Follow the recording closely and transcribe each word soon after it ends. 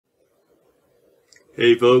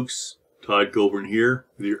Hey folks, Todd Coburn here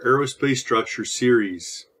with your Aerospace Structure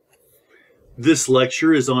series. This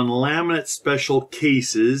lecture is on laminate special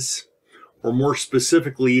cases, or more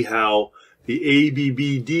specifically how the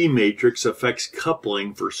ABBD matrix affects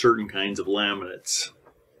coupling for certain kinds of laminates.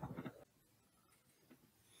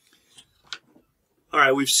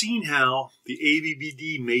 Alright, we've seen how the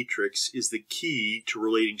ABBD matrix is the key to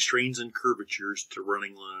relating strains and curvatures to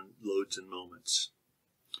running loads and moments.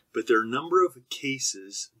 But there are a number of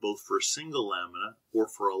cases, both for a single lamina or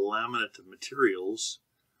for a laminate of materials,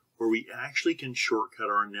 where we actually can shortcut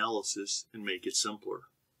our analysis and make it simpler.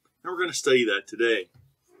 And we're going to study that today.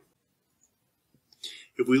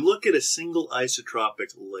 If we look at a single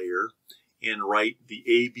isotropic layer and write the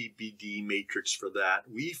ABBD matrix for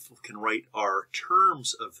that, we can write our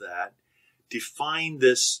terms of that, define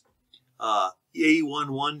this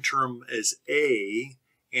A11 term as A,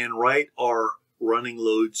 and write our running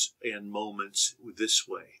loads and moments this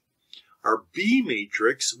way. Our B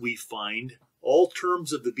matrix, we find all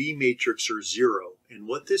terms of the B matrix are 0. And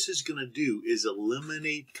what this is going to do is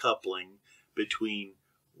eliminate coupling between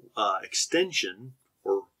extension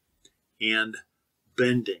and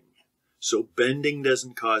bending. So bending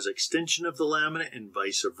doesn't cause extension of the laminate and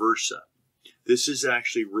vice versa. This is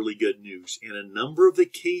actually really good news. And a number of the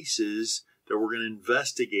cases that we're going to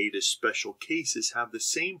investigate as special cases have the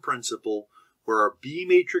same principle, where our B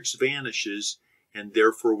matrix vanishes and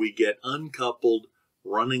therefore we get uncoupled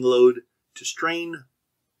running load to strain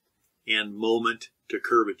and moment to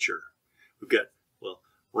curvature. We've got, well,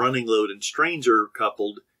 running load and strains are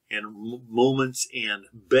coupled, and moments and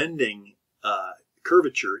bending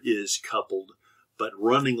curvature is coupled, but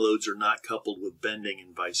running loads are not coupled with bending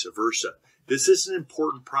and vice versa. This is an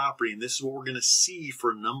important property, and this is what we're going to see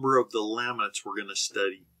for a number of the laminates we're going to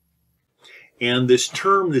study. And this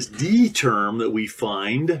term, this D term that we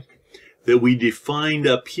find, that we defined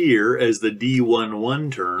up here as the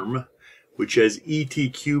D11 term, which has ET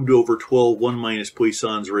cubed over 12, 1 minus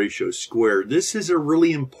Poisson's ratio squared. This is a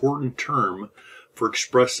really important term for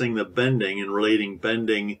expressing the bending and relating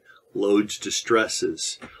bending loads to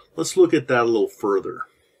stresses. Let's look at that a little further.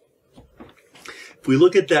 If we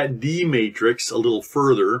look at that D matrix a little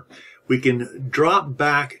further, we can drop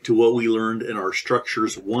back to what we learned in our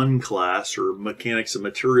Structures 1 class, or Mechanics of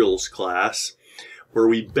Materials class, where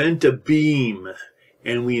we bent a beam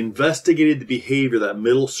and we investigated the behavior. That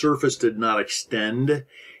middle surface did not extend,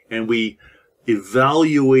 and we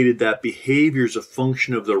evaluated that behavior as a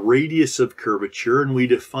function of the radius of curvature, and we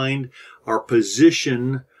defined our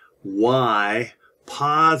position Y,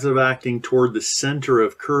 positive acting toward the center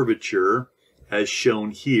of curvature, as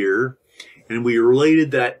shown here, and we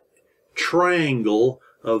related that triangle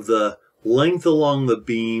of the length along the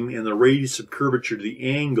beam and the radius of curvature to the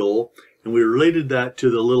angle, and we related that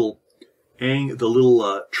to the little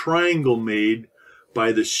triangle made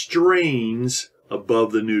by the strains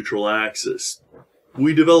above the neutral axis.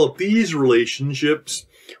 We developed these relationships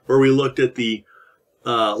where we looked at the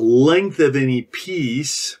length of any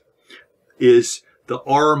piece is the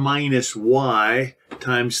R minus Y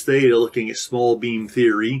times theta, looking at small beam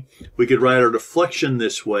theory. We could write our deflection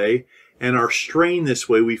this way and our strain this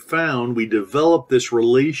way. We developed this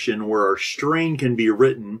relation where our strain can be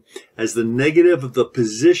written as the negative of the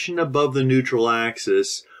position above the neutral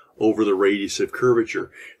axis over the radius of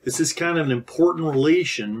curvature. This is kind of an important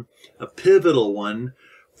relation, a pivotal one,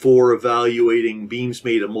 for evaluating beams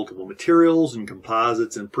made of multiple materials and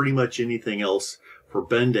composites and pretty much anything else for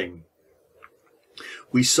bending.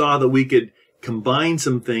 We saw that we could combine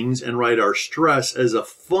some things and write our stress as a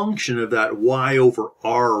function of that Y over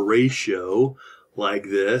R ratio, like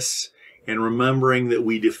this. And remembering that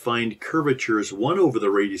we defined curvature as 1 over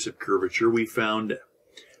the radius of curvature, we found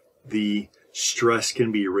the stress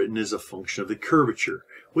can be written as a function of the curvature.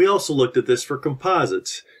 We also looked at this for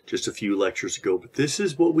composites just a few lectures ago, but this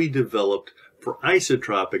is what we developed for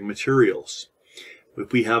isotropic materials.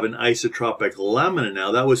 If we have an isotropic lamina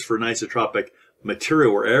now, that was for an isotropic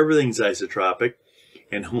material where everything's isotropic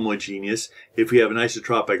and homogeneous. If we have an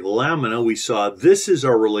isotropic lamina, we saw this is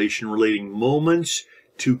our relation relating moments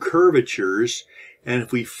to curvatures. And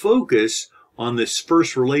if we focus on this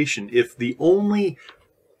first relation, if the only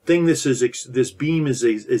thing this beam is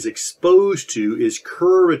exposed to is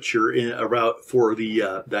curvature for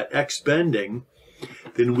the that X bending,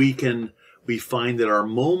 then we find that our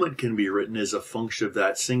moment can be written as a function of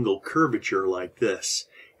that single curvature, like this.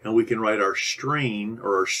 And we can write our strain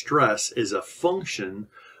or our stress as a function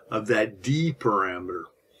of that D parameter,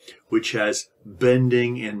 which has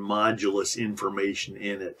bending and modulus information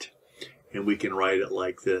in it. And we can write it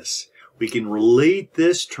like this. We can relate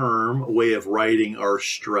this term, a way of writing our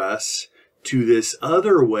stress, to this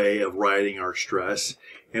other way of writing our stress,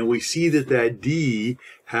 and we see that that D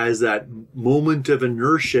has that moment of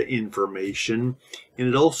inertia information, and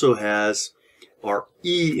it also has our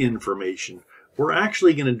E information. We're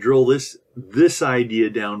actually going to drill this idea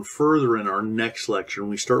down further in our next lecture when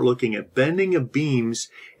we start looking at bending of beams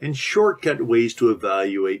and shortcut ways to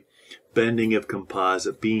evaluate bending of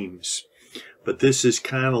composite beams. But this is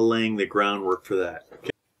kind of laying the groundwork for that. Okay?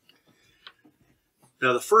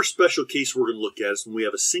 Now the first special case we're going to look at is when we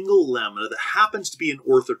have a single lamina that happens to be an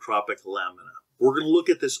orthotropic lamina. We're going to look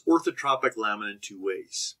at this orthotropic lamina in two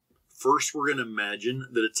ways. First, we're going to imagine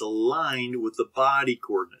that it's aligned with the body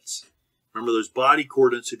coordinates. Remember, those body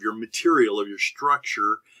coordinates of your material, of your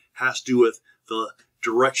structure, has to do with the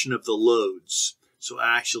direction of the loads. So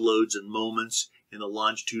axial loads and moments in the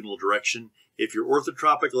longitudinal direction. If your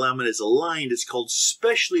orthotropic lamina is aligned, it's called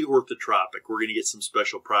specially orthotropic. We're going to get some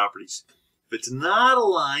special properties. If it's not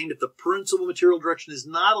aligned, if the principal material direction is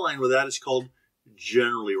not aligned with that, it's called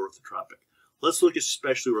generally orthotropic. Let's look at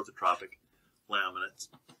specially orthotropic laminates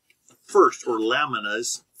first, or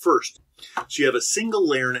laminas first. So you have a single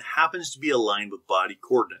layer and it happens to be aligned with body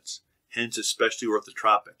coordinates, hence especially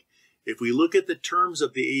orthotropic. If we look at the terms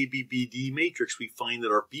of the ABBD matrix, we find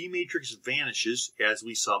that our B matrix vanishes, as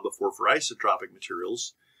we saw before for isotropic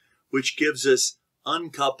materials, which gives us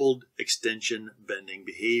uncoupled extension bending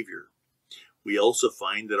behavior. We also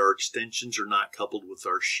find that our extensions are not coupled with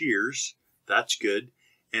our shears. That's good.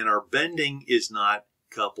 And our bending is not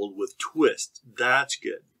coupled with twist. That's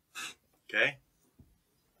good. Okay?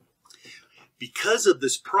 Because of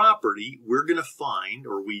this property, we're going to find,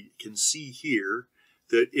 or we can see here,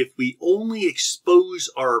 that if we only expose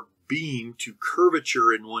our beam to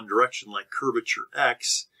curvature in one direction, like curvature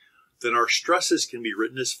X, then our stresses can be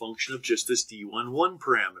written as function of just this D11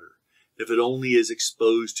 parameter. If it only is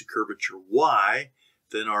exposed to curvature Y,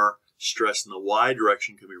 then our stress in the Y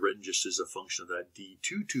direction can be written just as a function of that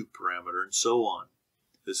D22 parameter, and so on.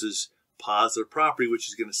 This is positive property, which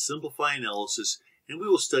is going to simplify analysis, and we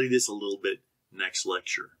will study this a little bit next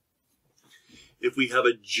lecture. If we have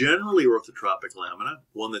a generally orthotropic lamina,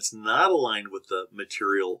 one that's not aligned with the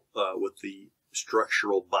material, with the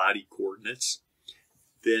structural body coordinates,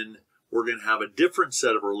 then we're going to have a different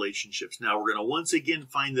set of relationships. Now we're going to once again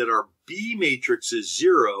find that our B matrix is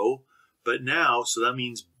 0, but now, so that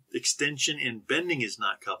means extension and bending is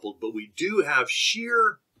not coupled, but we do have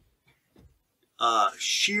shear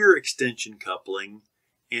extension coupling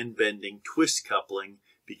and bending twist coupling,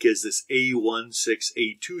 because this A16,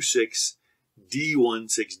 A26,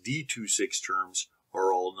 D16, D26 terms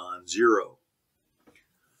are all non-zero.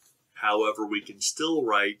 However, we can still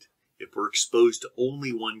write, if we're exposed to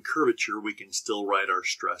only one curvature, we can still write our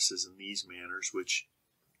stresses in these manners, which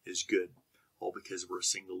is good, all because we're a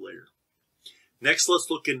single layer. Next, let's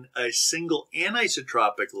look in a single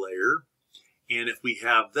anisotropic layer. And if we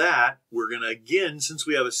have that, we're going to, again, since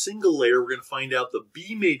we have a single layer, we're going to find out the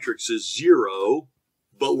B matrix is 0,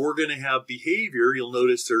 but we're going to have behavior. You'll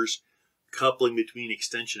notice there's coupling between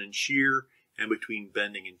extension and shear and between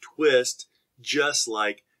bending and twist, just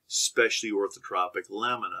like specially orthotropic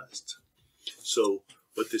laminas. So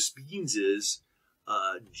what this means is,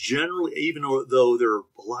 generally, even though there are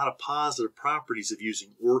a lot of positive properties of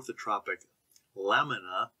using orthotropic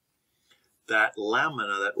lamina, that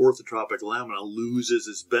orthotropic lamina loses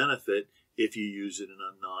its benefit if you use it in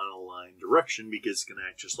a non-aligned direction, because it's going to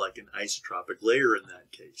act just like an isotropic layer in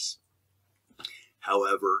that case.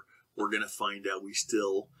 However, we're going to find out we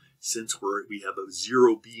still, since we have a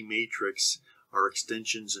 0 B matrix, our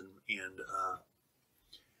extensions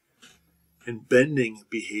and bending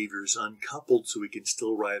behavior is uncoupled, so we can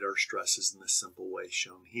still write our stresses in this simple way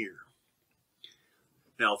shown here.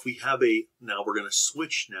 Now, if we have now we're going to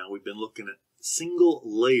switch now. We've been looking at single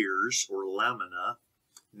layers or lamina.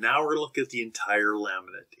 Now we're going to look at the entire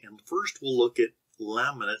laminate. And first we'll look at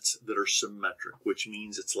laminates that are symmetric, which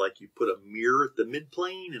means it's like you put a mirror at the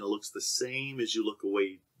midplane and it looks the same as you look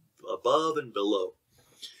away above and below,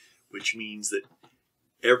 which means that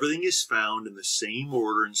everything is found in the same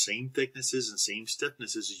order and same thicknesses and same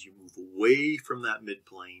stiffnesses as you move away from that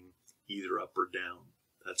midplane, either up or down.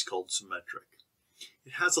 That's called symmetric.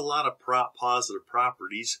 It has a lot of positive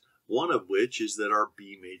properties, one of which is that our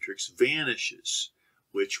B matrix vanishes,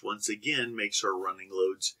 which once again makes our running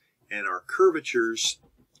loads and our curvatures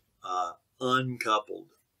uncoupled.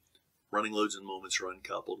 Running loads and moments are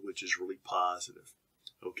uncoupled, which is really positive.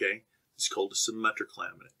 Okay, it's called a symmetric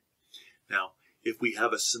laminate. Now, if we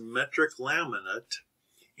have a symmetric laminate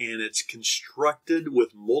and it's constructed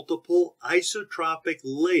with multiple isotropic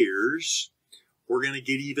layers, we're going to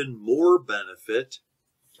get even more benefit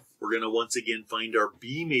we're going to once again find our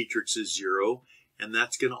B matrix is 0, and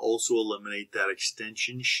that's going to also eliminate that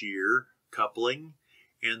extension shear coupling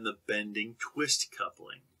and the bending twist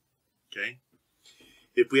coupling. Okay?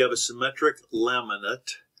 If we have a symmetric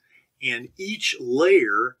laminate and each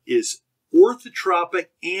layer is orthotropic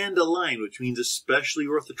and aligned, which means especially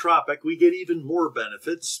orthotropic, we get even more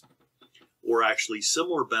benefits, or actually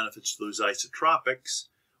similar benefits to those isotropics.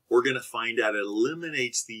 We're going to find out it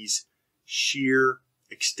eliminates these shear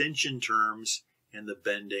extension terms and the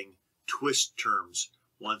bending twist terms.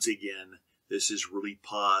 Once again, this is really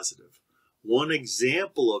positive. One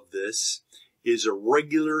example of this is a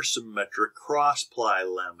regular symmetric cross-ply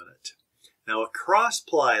laminate. Now, a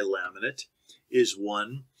cross-ply laminate is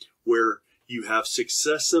one where you have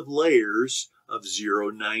successive layers of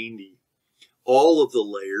 090. All of the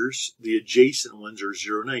layers, the adjacent ones, are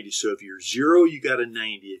 090. So if you're 0, you got a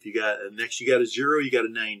 90. If you got next, you got a 0, you got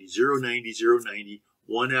a 90. 090, 090,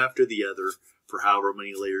 one after the other for however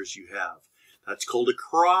many layers you have. That's called a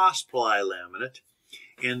cross-ply laminate.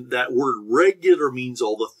 And that word regular means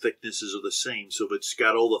all the thicknesses are the same. So if it's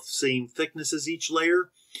got all the same thickness as each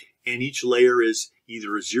layer, and each layer is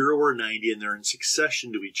either a 0 or a 90, and they're in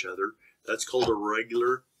succession to each other, that's called a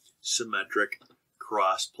regular symmetric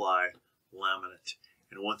cross-ply laminate.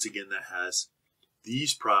 And once again, that has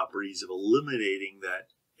these properties of eliminating that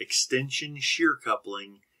extension shear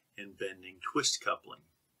coupling and bending twist coupling.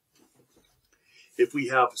 If we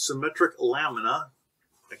have symmetric lamina,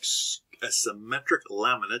 a symmetric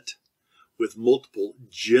laminate with multiple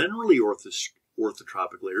generally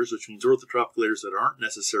orthotropic layers, which means orthotropic layers that aren't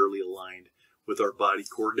necessarily aligned with our body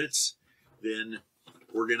coordinates, then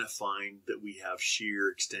we're going to find that we have shear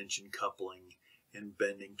extension coupling and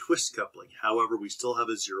bending twist coupling. However, we still have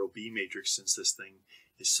a 0B matrix since this thing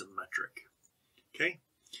is symmetric. Okay?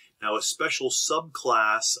 Now, a special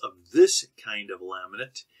subclass of this kind of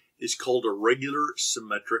laminate is called a regular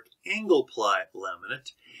symmetric angle ply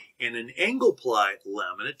laminate. And an angle ply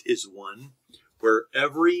laminate is one where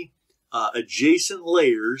every adjacent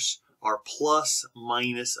layers are plus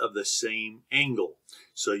minus of the same angle.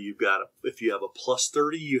 So you've got, if you have a plus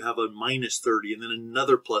 30, you have a minus 30, and then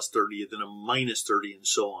another plus 30, and then a minus 30, and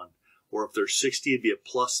so on. Or if there's 60, it'd be a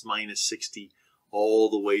plus minus 60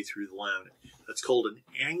 all the way through the laminate. That's called an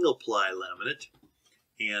angle ply laminate.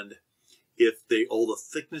 And if all the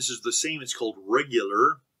thickness is the same, it's called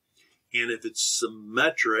regular. And if it's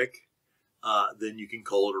symmetric, then you can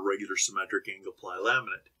call it a regular symmetric angle ply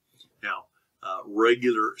laminate. Now,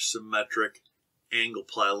 regular symmetric angle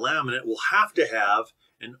ply laminate will have to have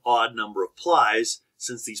an odd number of plies.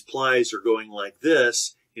 Since these plies are going like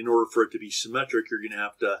this, in order for it to be symmetric, you're going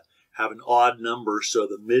to have an odd number so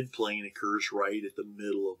the midplane occurs right at the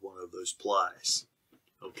middle of one of those plies.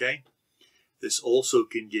 Okay? This also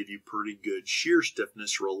can give you pretty good shear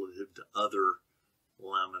stiffness relative to other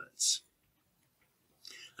laminates.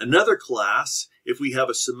 Another class, if we have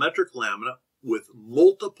a symmetric laminate with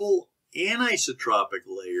multiple anisotropic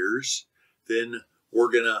layers, then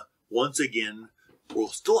we're going to, once again, we'll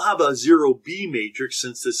still have a 0B matrix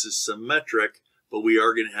since this is symmetric, but we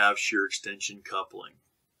are going to have shear extension coupling.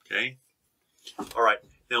 Okay? All right.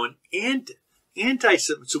 Now,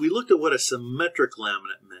 so we looked at what a symmetric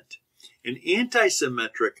laminate meant. An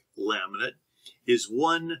antisymmetric laminate is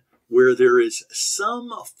one where there is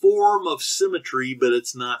some form of symmetry, but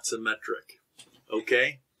it's not symmetric.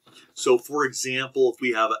 Okay? So, for example, if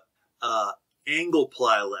we have an angle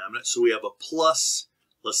ply laminate, so we have a plus,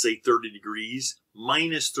 let's say 30 degrees,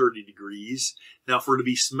 minus 30 degrees. Now, for it to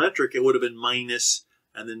be symmetric, it would have been minus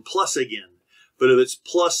and then plus again. But if it's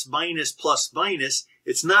plus, minus,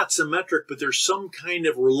 it's not symmetric, but there's some kind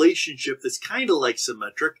of relationship that's kind of like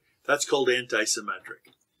symmetric. That's called antisymmetric.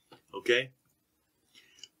 Okay?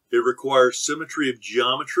 It requires symmetry of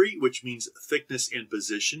geometry, which means thickness and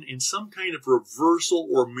position, in some kind of reversal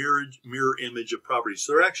or mirror image of properties.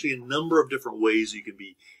 So there are actually a number of different ways you can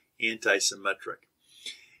be antisymmetric.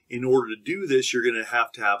 In order to do this, you're going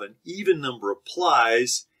to have an even number of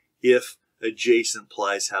plies if adjacent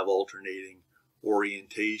plies have alternating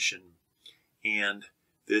orientation. And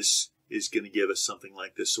this is going to give us something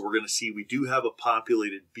like this. So we're going to see we do have a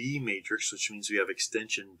populated B matrix, which means we have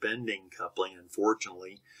extension bending coupling,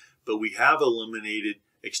 unfortunately. But we have eliminated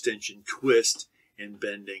extension twist and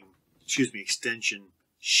bending, extension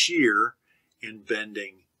shear and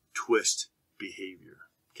bending twist behavior.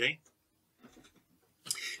 Okay?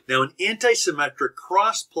 Now, an antisymmetric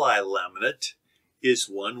cross-ply laminate is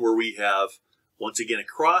one where we have, once again, a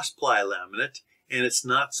cross-ply laminate, and it's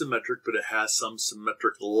not symmetric, but it has some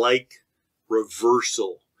symmetric-like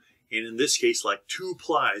reversal. And in this case, like 2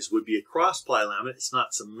 plies would be a cross-ply laminate. It's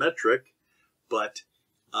not symmetric, but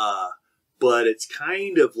but it's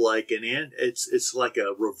kind of like it's like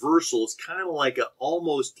a reversal. It's kind of like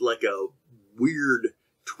almost like a weird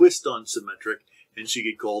twist on symmetric, and so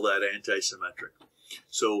you could call that anti-symmetric.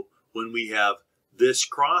 So when we have this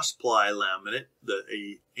cross-ply laminate,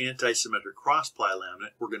 a anti-symmetric cross-ply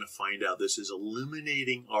laminate, we're going to find out this is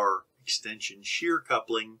eliminating our extension shear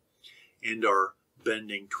coupling and our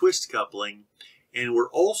bending twist coupling, and we're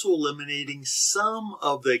also eliminating some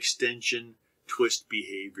of the extension twist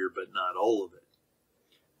behavior, but not all of it.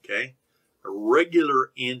 Okay? A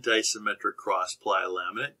regular anti-symmetric cross-ply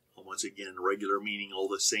laminate, once again, regular meaning all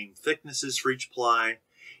the same thicknesses for each ply,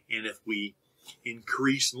 and if we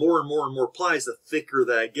increase more and more and more plies, the thicker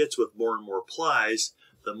that gets with more and more plies,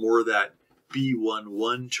 the more that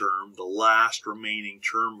B11 term, the last remaining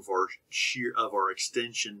term of our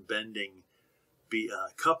extension bending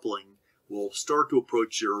coupling, will start to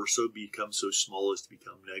approach zero, so become so small as to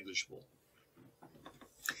become negligible.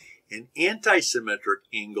 An anti-symmetric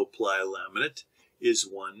angle ply laminate is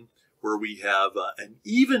one where we have an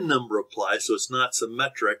even number of plies, so it's not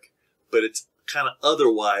symmetric, but it's kind of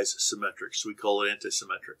otherwise symmetric, so we call it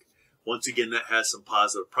anti-symmetric. Once again, that has some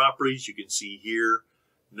positive properties. You can see here,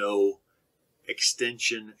 no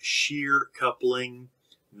extension shear coupling,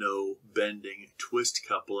 no bending twist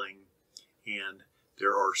coupling, and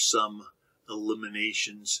there are some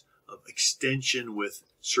eliminations of extension with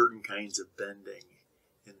certain kinds of bending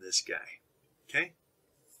in this guy. Okay?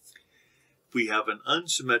 If we have an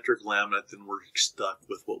unsymmetric laminate, then we're stuck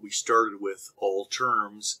with what we started with, all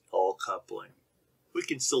terms, all coupling. We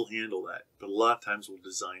can still handle that, but a lot of times we'll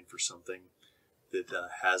design for something that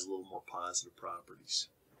has a little more positive properties.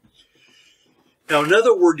 Now,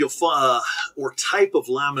 another word you'll find, or type of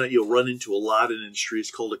laminate you'll run into a lot in industry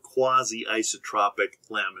is called a quasi-isotropic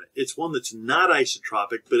laminate. It's one that's not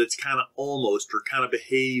isotropic, but it's kind of almost, or kind of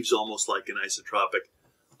behaves almost like an isotropic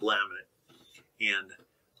laminate. And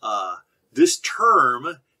this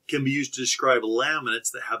term can be used to describe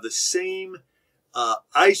laminates that have the same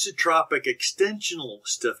isotropic extensional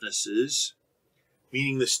stiffnesses,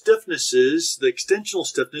 meaning the extensional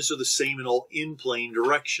stiffness are the same in all in-plane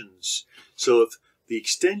directions. So if the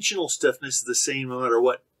extensional stiffness is the same no matter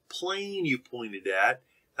what plane you pointed at,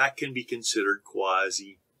 that can be considered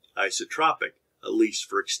quasi-isotropic, at least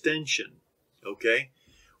for extension. Okay?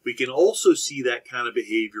 We can also see that kind of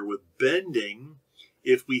behavior with bending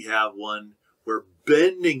if we have one where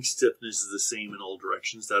bending stiffness is the same in all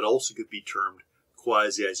directions. That also could be termed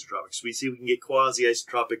quasi-isotropic. So we see we can get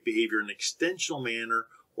quasi-isotropic behavior in an extensional manner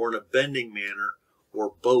or in a bending manner,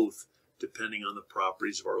 or both, depending on the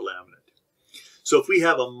properties of our laminate. So if we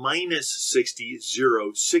have a minus 60,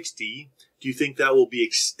 0, 60, do you think that will be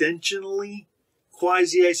extensionally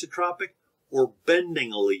quasi-isotropic or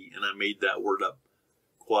bendingly, and I made that word up,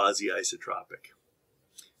 quasi-isotropic?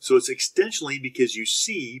 So it's extensionally because you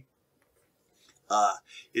see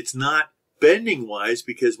it's not bending wise,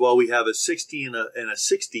 because while we have a 60 and a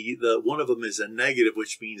 60, one of them is a negative,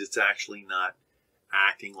 which means it's actually not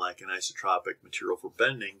acting like an isotropic material for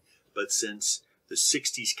bending. But since the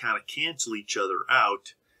 60s kind of cancel each other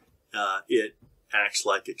out, it acts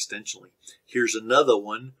like extensionally. Here's another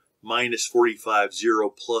one, minus 45, 0,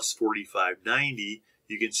 plus 45, 90.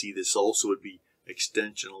 You can see this also would be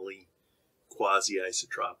extensionally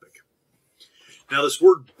quasi-isotropic. Now this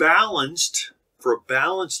word balanced, for a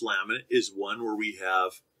balanced laminate, is one where we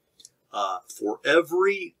have, for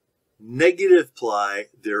every negative ply,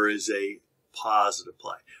 there is a positive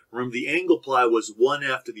ply. Remember, the angle ply was one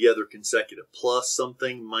after the other consecutive, plus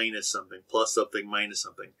something, minus something, plus something, minus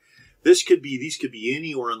something. These could be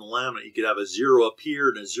anywhere on the laminate. You could have a 0 up here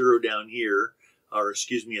and a 0 down here, or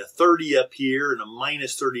excuse me, a 30 up here and a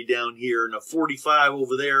minus 30 down here, and a 45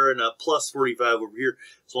 over there and a plus 45 over here.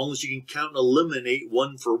 As long as you can count and eliminate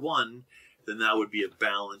one for one, then that would be a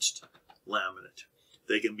balanced laminate.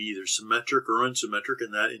 They can be either symmetric or unsymmetric,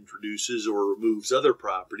 and that introduces or removes other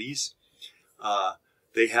properties.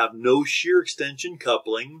 They have no shear extension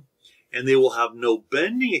coupling, and they will have no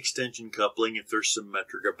bending extension coupling if they're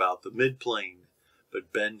symmetric about the midplane,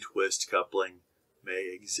 but bend twist coupling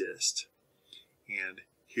may exist. And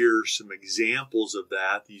here are some examples of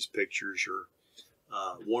that. These pictures are,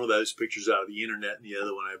 one of those pictures out of the internet, and the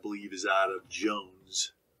other one I believe is out of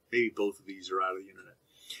Jones. Maybe both of these are out of the internet.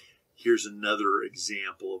 Here's another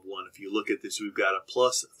example of one. If you look at this, we've got a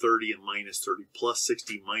plus 30 and minus 30, plus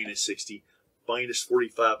 60, minus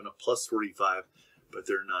 45, and a plus 45, but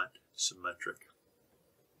they're not symmetric.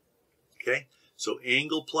 Okay, so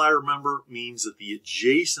angle ply, remember, means that the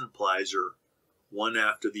adjacent plies are one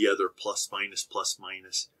after the other, plus minus, plus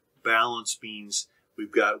minus. Balance means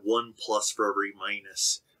we've got one plus for every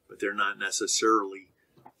minus, but they're not necessarily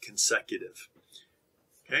consecutive.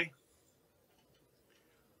 Okay?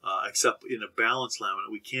 Except in a balanced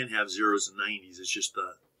laminate, we can't have zeros and 90s. It's just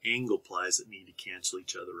the angle plies that need to cancel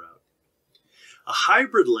each other out. A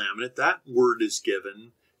hybrid laminate, that word is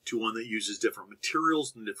given to one that uses different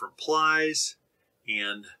materials and different plies,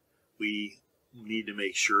 and we need to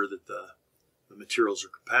make sure that the materials are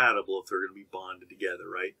compatible if they're going to be bonded together,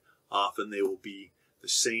 right? Often they will be the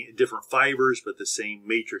same, different fibers, but the same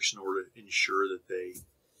matrix in order to ensure that they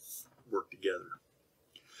work together.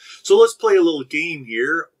 So let's play a little game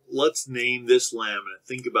here. Let's name this laminate.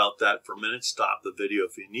 Think about that for a minute. Stop the video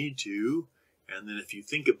if you need to. And then if you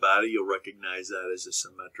think about it, you'll recognize that as a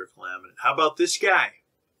symmetric laminate. How about this guy?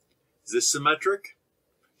 Is this symmetric?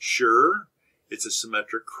 Sure. It's a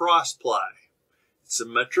symmetric cross ply. It's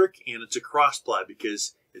symmetric and it's a cross ply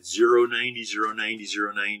because it's 0, 90, 0, 90,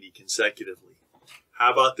 0, 90 consecutively.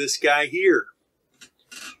 How about this guy here?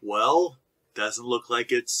 Well, doesn't look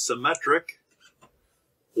like it's symmetric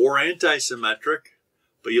or anti-symmetric,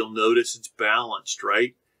 but you'll notice it's balanced,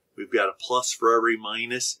 right? We've got a plus for every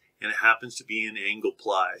minus, and it happens to be an angle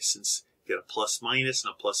ply since you got a plus minus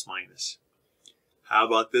and a plus minus. How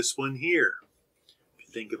about this one here? If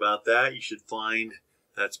you think about that, you should find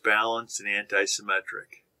that's balanced and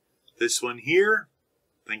anti-symmetric. This one here,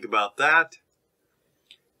 think about that,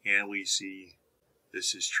 and we see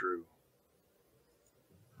this is true.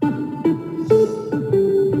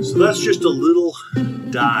 So that's just a little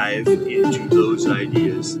dive into those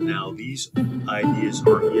ideas. Now, these ideas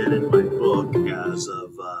aren't yet in my book as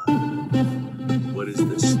of, what is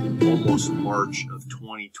this, almost March of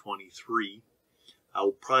 2023. I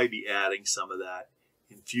will probably be adding some of that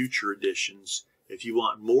in future editions. If you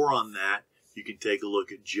want more on that, you can take a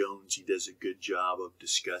look at Jones. He does a good job of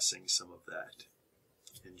discussing some of that.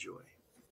 Enjoy.